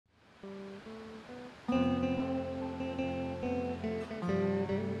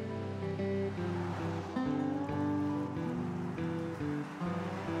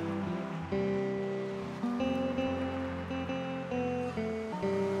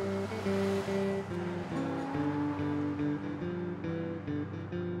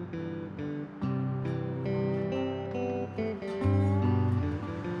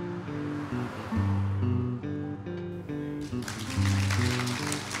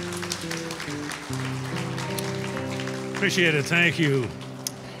Appreciate it. Thank you.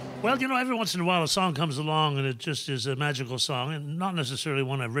 Well, you know, every once in a while a song comes along and it just is a magical song, and not necessarily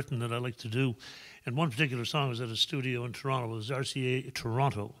one I've written that I like to do. And one particular song was at a studio in Toronto. It was RCA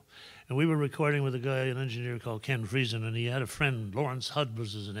Toronto. And we were recording with a guy, an engineer called Ken Friesen, and he had a friend, Lawrence Hudd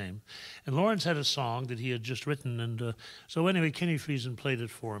was his name. And Lawrence had a song that he had just written. And so anyway, Kenny Friesen played it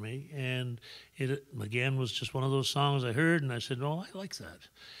for me. And it, again, was just one of those songs I heard, and I said, oh, I like that.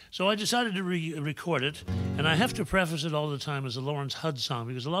 So I decided to record it. And I have to preface it all the time as a Lawrence Hudd song,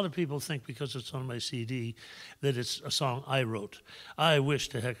 because a lot of people think because it's on my CD that it's a song I wrote. I wish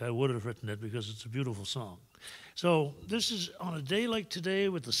to heck I would have written it, because it's a beautiful song. So this is on a day like today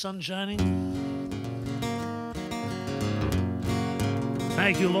with the sun shining.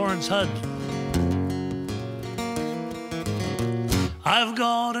 Thank you, Lawrence Hudd. I've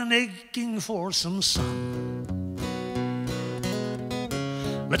got an aching for some sun.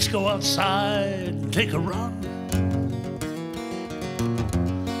 Let's go outside and take a run.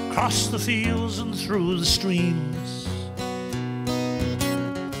 Across the fields and through the streams,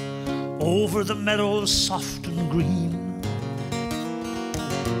 over the meadows soft and green.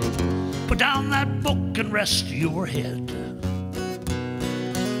 Put down that book and rest your head.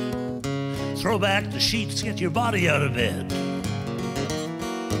 Throw back the sheets, get your body out of bed.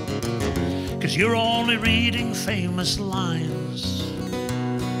 'Cause you're only reading famous lines,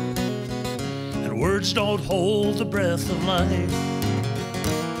 and words don't hold the breath of life.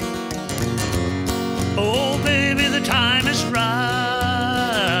 Oh, baby, the time is right.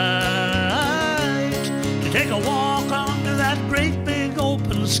 Take a walk under that great big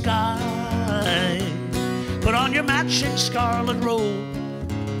open sky. Put on your matching scarlet robe.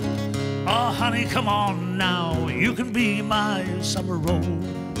 Oh, honey, come on now. You can be my summer rose.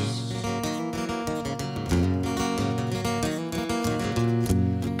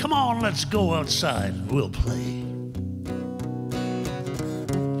 Come on, let's go outside and we'll play.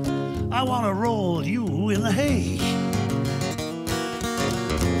 I want to roll you in the hay.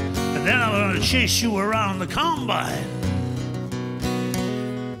 And then I'm gonna chase you around the combine,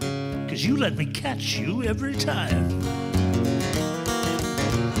 'cause you let me catch you every time.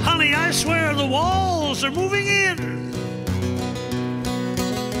 Honey, I swear the walls are moving in,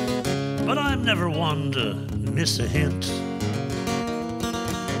 but I'm never one to miss a hint.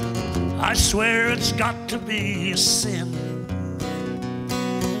 I swear it's got to be a sin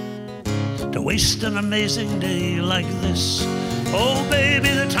to waste an amazing day like this. Oh, baby,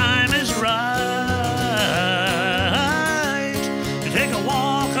 the time is right to take a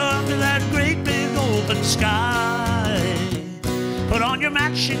walk under that great big open sky. Put on your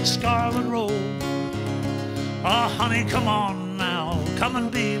matching scarlet robe. Oh, honey, come on now. Come and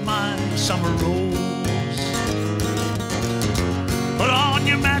be my summer rose. Put on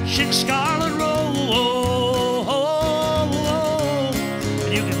your matching scarlet robe.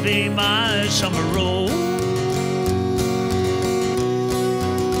 And you can be my summer rose.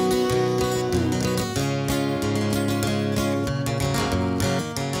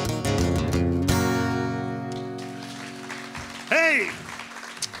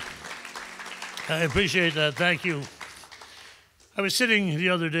 I appreciate that. Thank you. I was sitting the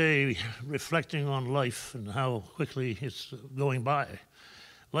other day reflecting on life and how quickly it's going by.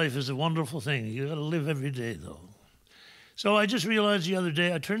 Life is a wonderful thing. You got to live every day, though. So I just realized the other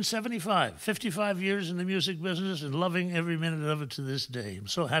day I turned 75, 55 years in the music business and loving every minute of it to this day. I'm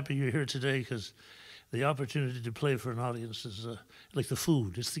so happy you're here today, because the opportunity to play for an audience is like the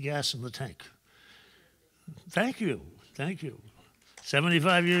food. It's the gas in the tank. Thank you. Thank you.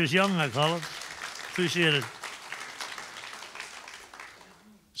 75 years young, I call it. Appreciate it.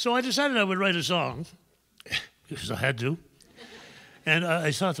 So I decided I would write a song, because I had to. And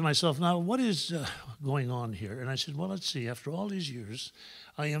I thought to myself, now, what is going on here? And I said, well, let's see. After all these years,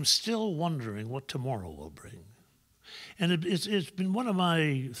 I am still wondering what tomorrow will bring. And it's been one of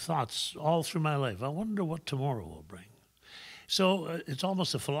my thoughts all through my life. I wonder what tomorrow will bring. So it's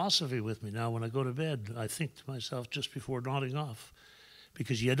almost a philosophy with me now. When I go to bed, I think to myself just before nodding off,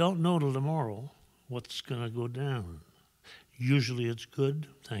 because you don't know till tomorrow what's going to go down. Usually it's good,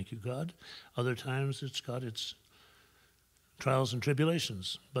 thank you, God. Other times it's got its trials and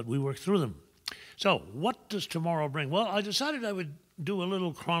tribulations, but we work through them. So what does tomorrow bring? Well, I decided I would do a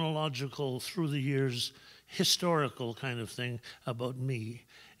little chronological, through the years, historical kind of thing about me.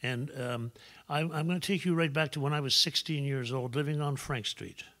 And I'm going to take you right back to when I was 16 years old, living on Frank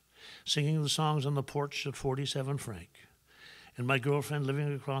Street, singing the songs on the porch at 47 Frank. And my girlfriend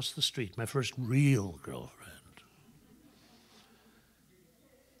living across the street, my first real girlfriend.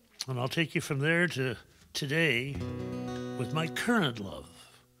 And I'll take you from there to today with my current love.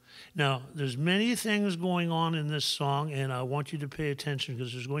 Now, there's many things going on in this song, and I want you to pay attention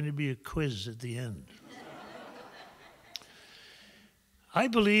because there's going to be a quiz at the end. I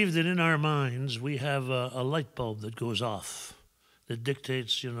believe that in our minds we have a light bulb that goes off that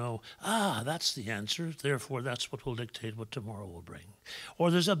dictates, that's the answer, therefore that's what will dictate what tomorrow will bring. Or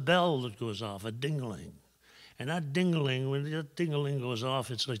there's a bell that goes off, a ding-a-ling. And that ding-a-ling, when that ding-a-ling goes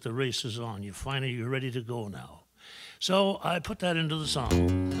off, it's like the race is on. You're ready to go now. So I put that into the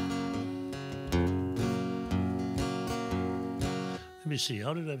song. Let me see,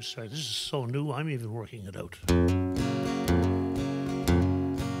 how did I start? This is so new, I'm even working it out.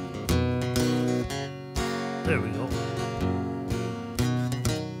 There we go.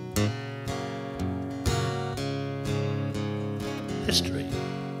 History.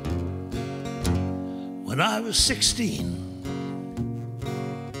 When I was 16,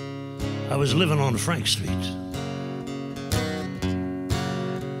 I was living on Frank Street.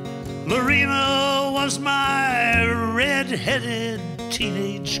 Lorena was my red-headed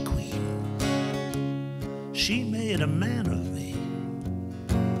teenage queen. She made a man of me.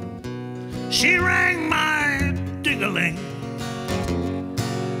 She rang my ding-a-ling.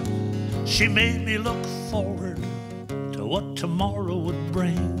 She made me look forward to what tomorrow would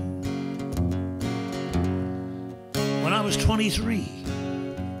bring. When I was 23,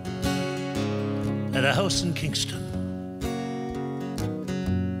 at a house in Kingston,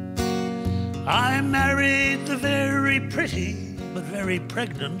 I married the very pretty but very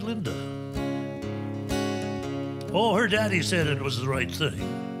pregnant Linda. Oh, her daddy said it was the right thing.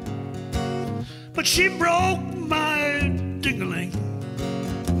 But she broke my ding-a-ling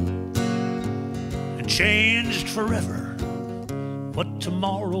and changed forever what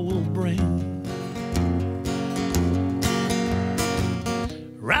tomorrow will bring.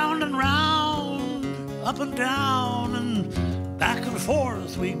 Round and round, up and down, and back and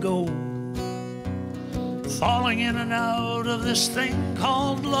forth we go, falling in and out of this thing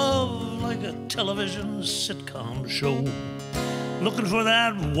called love like a television sitcom show. Looking for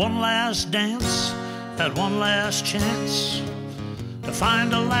that one last dance, that one last chance to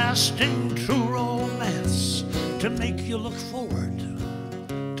find a lasting true romance, to make you look forward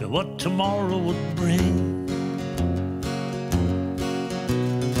to what tomorrow would bring.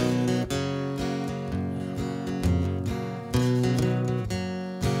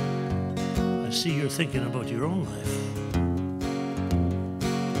 I see you're thinking about your own life.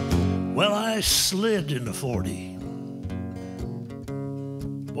 Well, I slid into 40.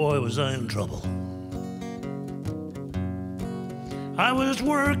 Boy, was I in trouble. I was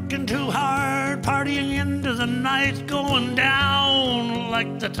working too hard, partying into the night, going down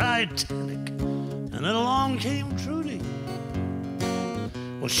like the Titanic. And then along came Trudy.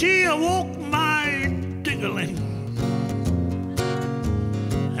 Well, she awoke my ding-a-ling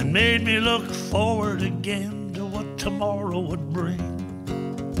and made me look forward again to what tomorrow would bring.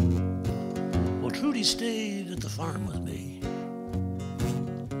 Well, Trudy stayed at the farm with me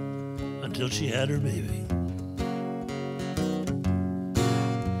until she had her baby.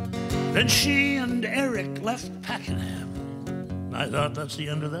 Then she and Eric left Pakenham. I thought that's the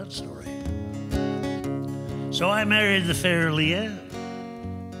end of that story. So I married the fair Leanne.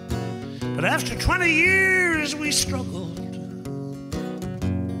 But after 20 years we struggled.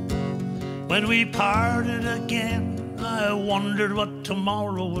 When we parted again, I wondered what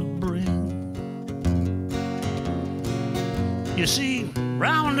tomorrow would bring. You see,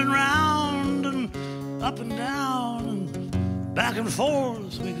 round and round and up and down and back and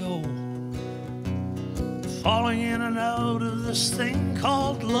forth we go, falling in and out of this thing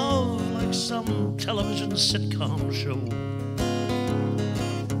called love like some television sitcom show.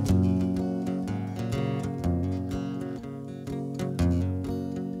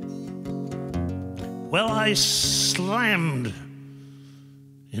 Well, I slammed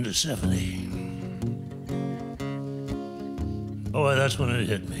into 70. Boy, that's when it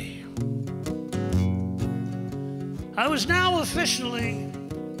hit me. I was now officially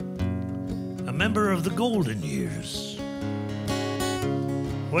a member of the golden years,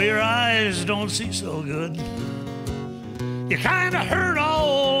 where your eyes don't see so good. You kind of hurt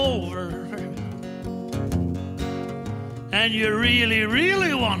all over, and you really,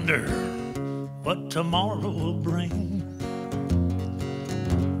 really wonder what tomorrow will bring.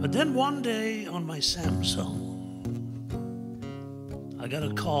 But then one day on my Samsung, I got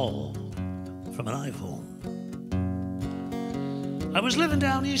a call from an iPhone. I was living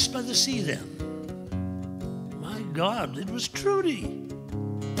down east by the sea then. My God, it was Trudy.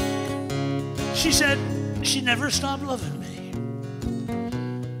 She said she never stopped loving me.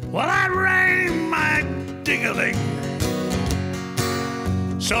 Well, I rang my ding-a-ling.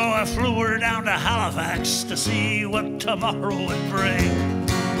 So I flew her down to Halifax to see what tomorrow would bring.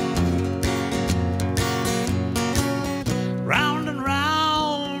 Round and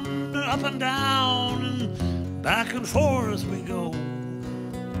round, up and down, and back and forth we go,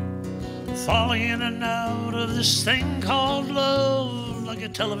 falling in and out of this thing called love, like a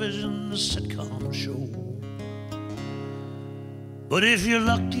television sitcom show. But if you're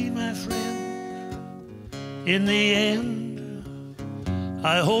lucky, my friend, in the end,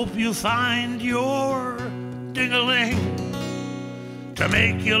 I hope you find your ding-a-ling to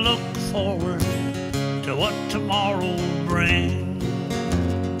make you look forward to what tomorrow will bring.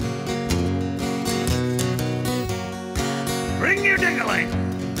 Bring your ding-a-ling.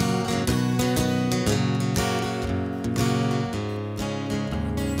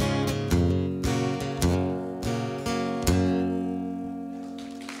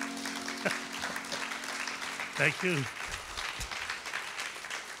 Thank you.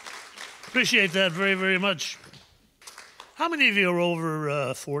 Appreciate that very, very much. How many of you are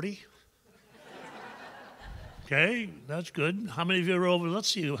over 40? Okay, that's good. How many of you are over, let's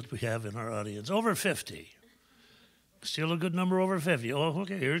see what we have in our audience. Over 50. Still a good number over 50. Oh,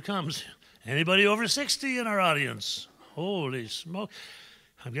 okay, here it comes. Anybody over 60 in our audience? Holy smoke.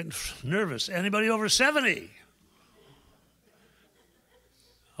 I'm getting nervous. Anybody over 70?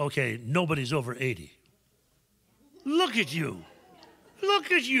 Okay, nobody's over 80. Look at you. Look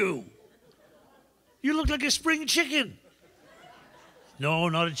at you. You look like a spring chicken. No,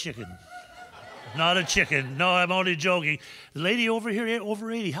 not a chicken. Not a chicken. No, I'm only joking. The lady over here,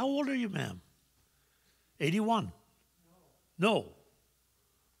 over 80. How old are you, ma'am? 81. No.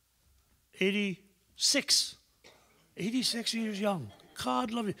 86. 86 years young. God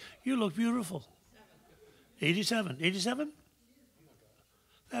love you. You look beautiful. 87. 87?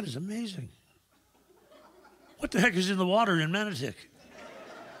 That is amazing. What the heck is in the water in Manotick?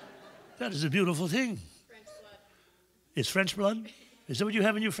 That is a beautiful thing. French blood. It's French blood? Is that what you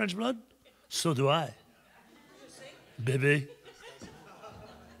have in your French blood? So do I. Baby.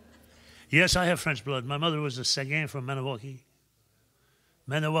 Yes, I have French blood. My mother was a Seguin from Maniwaki.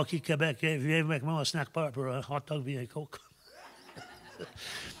 Maniwaki, Quebec. Viens avec moi au snack bar pour un hot dog and Coke.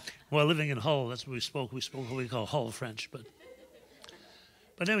 Well, living in Hull, that's what we spoke. We spoke what we call Hull French. But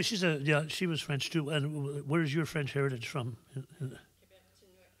anyway, she was French too. And where's your French heritage from?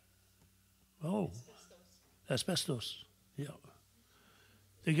 Oh, asbestos. Yeah.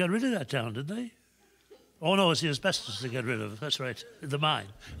 They got rid of that town, didn't they? Oh, no, it's the asbestos they got rid of. That's right. The mine.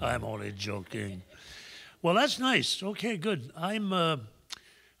 I'm only joking. Well, that's nice. Okay, good. I'm going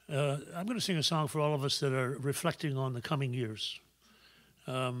to sing a song for all of us that are reflecting on the coming years.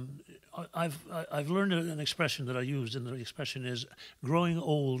 I've learned an expression that I use, and the expression is, growing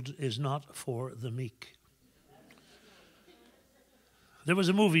old is not for the meek. There was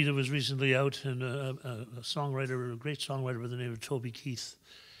a movie that was recently out, and a songwriter, a great songwriter by the name of Toby Keith,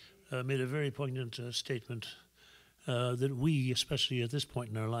 made a very poignant statement that we, especially at this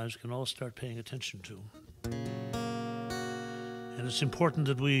point in our lives, can all start paying attention to. And it's important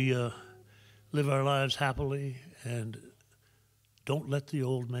that we live our lives happily and don't let the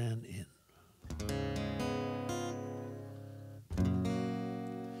old man in.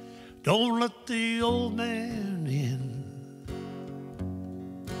 Don't let the old man in.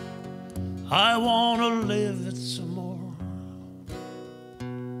 I want to live it some more.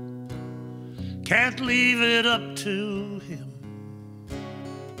 Can't leave it up to him.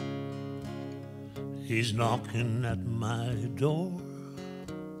 He's knocking at my door.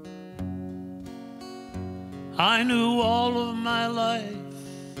 I knew all of my life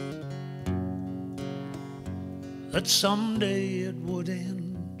that someday it would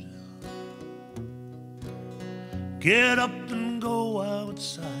end. Get up and go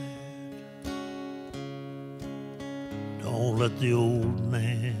outside. Don't let the old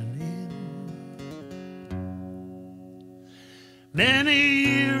man in. Many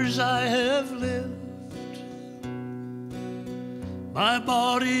years I have lived. My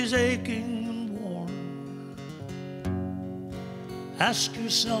body's aching and worn. Ask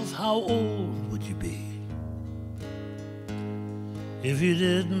yourself, how old would you be if you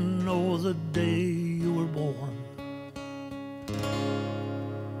didn't know the day you were born?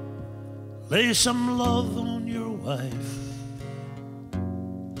 Lay some love on your wife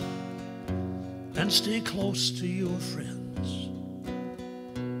and stay close to your friends.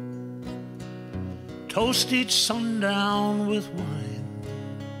 Toast each sundown with wine.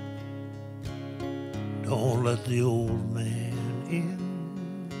 Don't let the old man in.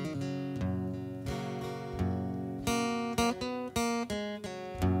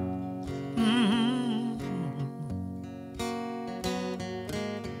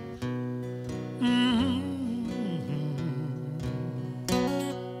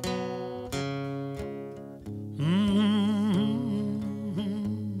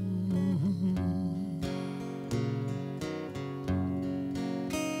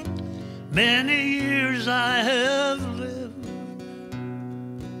 Many years I have lived,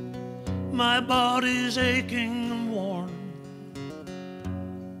 my body's aching and worn.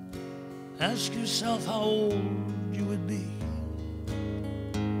 Ask yourself how old you would be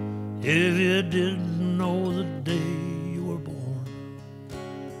if you didn't know the day you were born.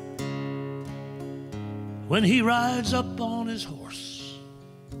 When he rides up on his horse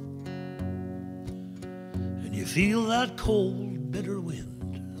and you feel that cold, bitter wind,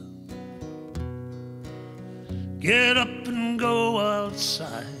 get up and go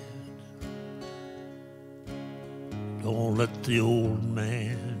outside. Don't let the old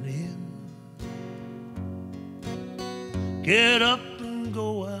man in. Get up and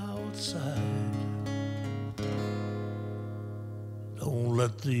go outside. Don't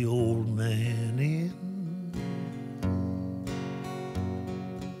let the old man in.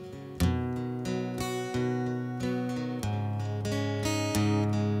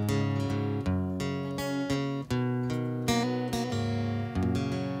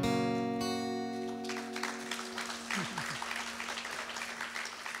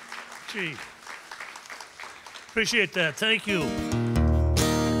 Gee, appreciate that. Thank you.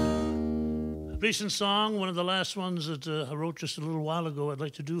 A recent song, one of the last ones that I wrote just a little while ago, I'd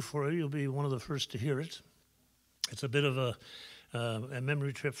like to do for you. You'll be one of the first to hear it. It's a bit of a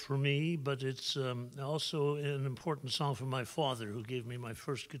memory trip for me, but it's also an important song for my father, who gave me my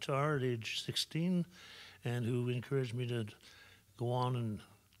first guitar at age 16 and who encouraged me to go on and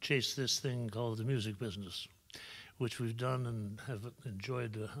chase this thing called the music business, which we've done and have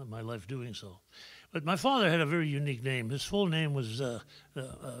enjoyed my life doing so. But my father had a very unique name. His full name was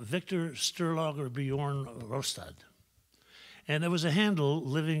Victor Sturlager Bjorn Rostad. And there was a handle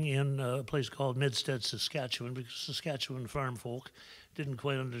living in a place called Medstead, Saskatchewan, because Saskatchewan farm folk didn't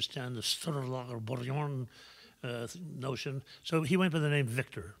quite understand the Sturlager Bjorn notion. So he went by the name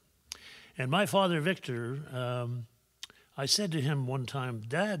Victor. And my father, Victor, I said to him one time,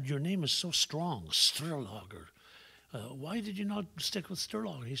 "Dad, your name is so strong, Sturlager. Why did you not stick with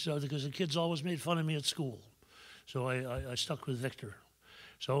Sturlager?" He said, "Because the kids always made fun of me at school." So I stuck with Victor.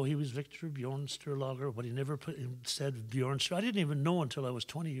 So he was Victor Bjorn Sturlager, but he never said Bjorn Sturlager. I didn't even know until I was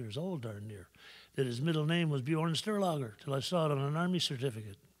 20 years old, darn near, that his middle name was Bjorn Sturlager, till I saw it on an army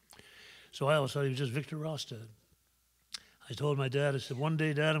certificate. So I always thought he was just Victor Rostad. I told my dad, I said, "One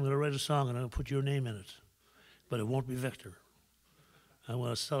day, Dad, I'm going to write a song and I'm going to put your name in it, but it won't be Victor. I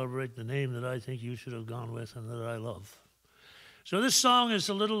want to celebrate the name that I think you should have gone with and that I love." So this song is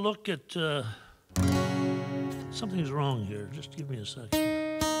a little look at... something's wrong here. Just give me a second.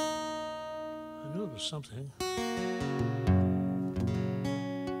 I knew it was something.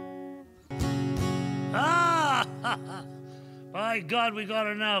 Ah! By God, we got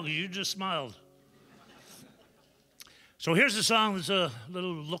her now, because you just smiled. So here's a song that's a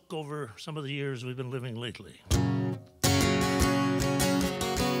little look over some of the years we've been living lately.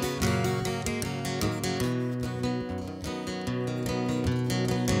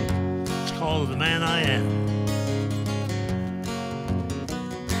 Called The Man I Am.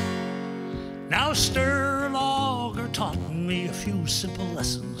 Now Sturlager taught me a few simple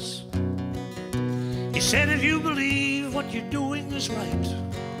lessons. He said, if you believe what you're doing is right,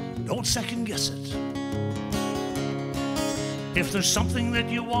 don't second guess it. If there's something that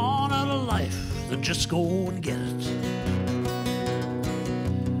you want out of life, then just go and get it.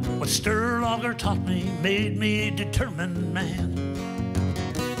 What Sturlager taught me made me a determined man.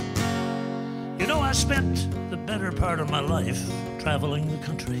 You know, I spent the better part of my life traveling the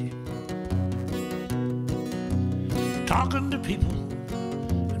country, talking to people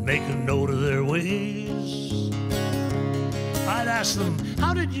and making note of their ways. I'd ask them,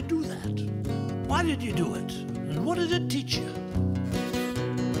 how did you do that? Why did you do it? And what did it teach you?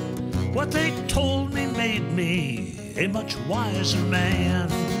 What they told me made me a much wiser man.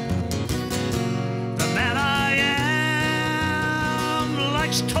 The man I am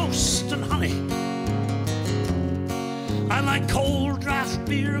likes toast and honey. I like cold draft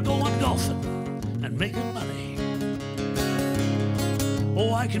beer, going golfing and making money.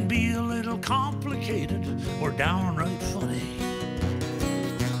 Oh, I can be a little complicated or downright funny.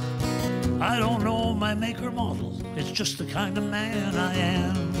 I don't know my make or model, it's just the kind of man I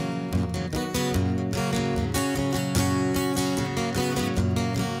am.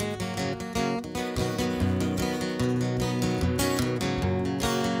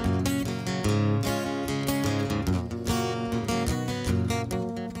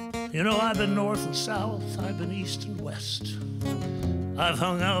 You know, I've been north and south, I've been east and west. I've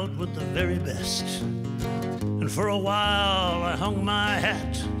hung out with the very best. And for a while I hung my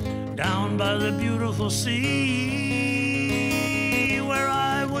hat down by the beautiful sea, where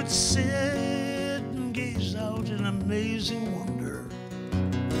I would sit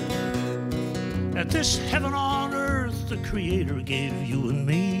that this heaven on earth the Creator gave you and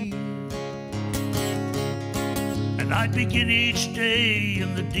me. And I'd begin each day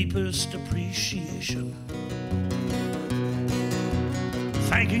in the deepest appreciation,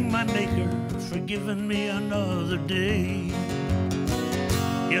 thanking my Maker for giving me another day.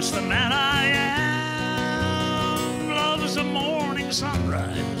 Yes, the man I am loves the morning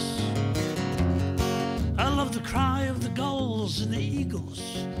sunrise. I love the cry of the gulls and the eagles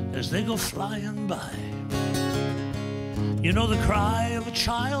as they go flying by. You know, the cry of a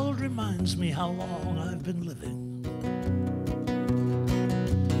child reminds me how long I've been living.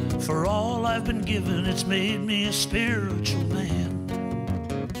 For all I've been given, it's made me a spiritual man.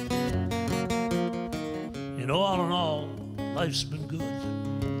 You know, all in all, life's been good.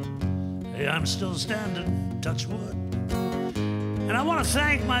 Hey, I'm still standing, touch wood. And I want to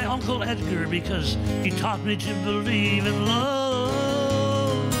thank my Uncle Edgar because he taught me to believe in love.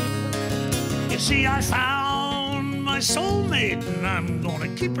 You see, I found my soulmate and I'm gonna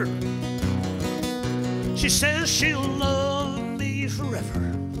keep her. She says she'll love me forever,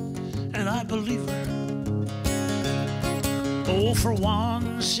 and I believe her. Oh, for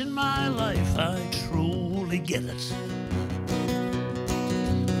once in my life I truly get it.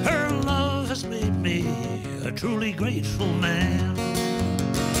 Her love has made me a truly grateful man.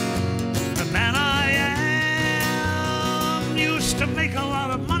 The man I am used to make a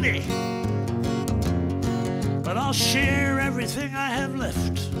lot of money, but I'll share everything I have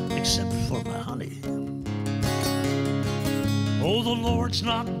left except for my honey. Oh, the Lord's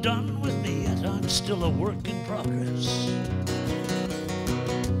not done with me yet, I'm still a work in progress.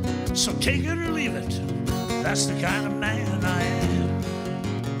 So take it or leave it, that's the kind of man I am.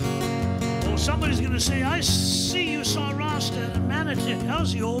 Oh, somebody's gonna say, I see you saw Rostad and Manatee,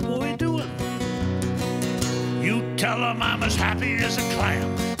 how's the old boy doing? You tell him I'm as happy as a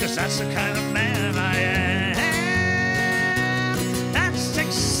clam, 'cause that's the kind of man I am. That's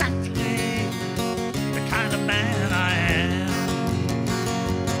exactly the kind of man I am.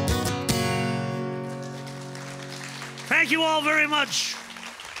 Thank you all very much.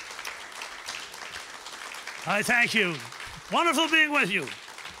 I thank you. Wonderful being with you.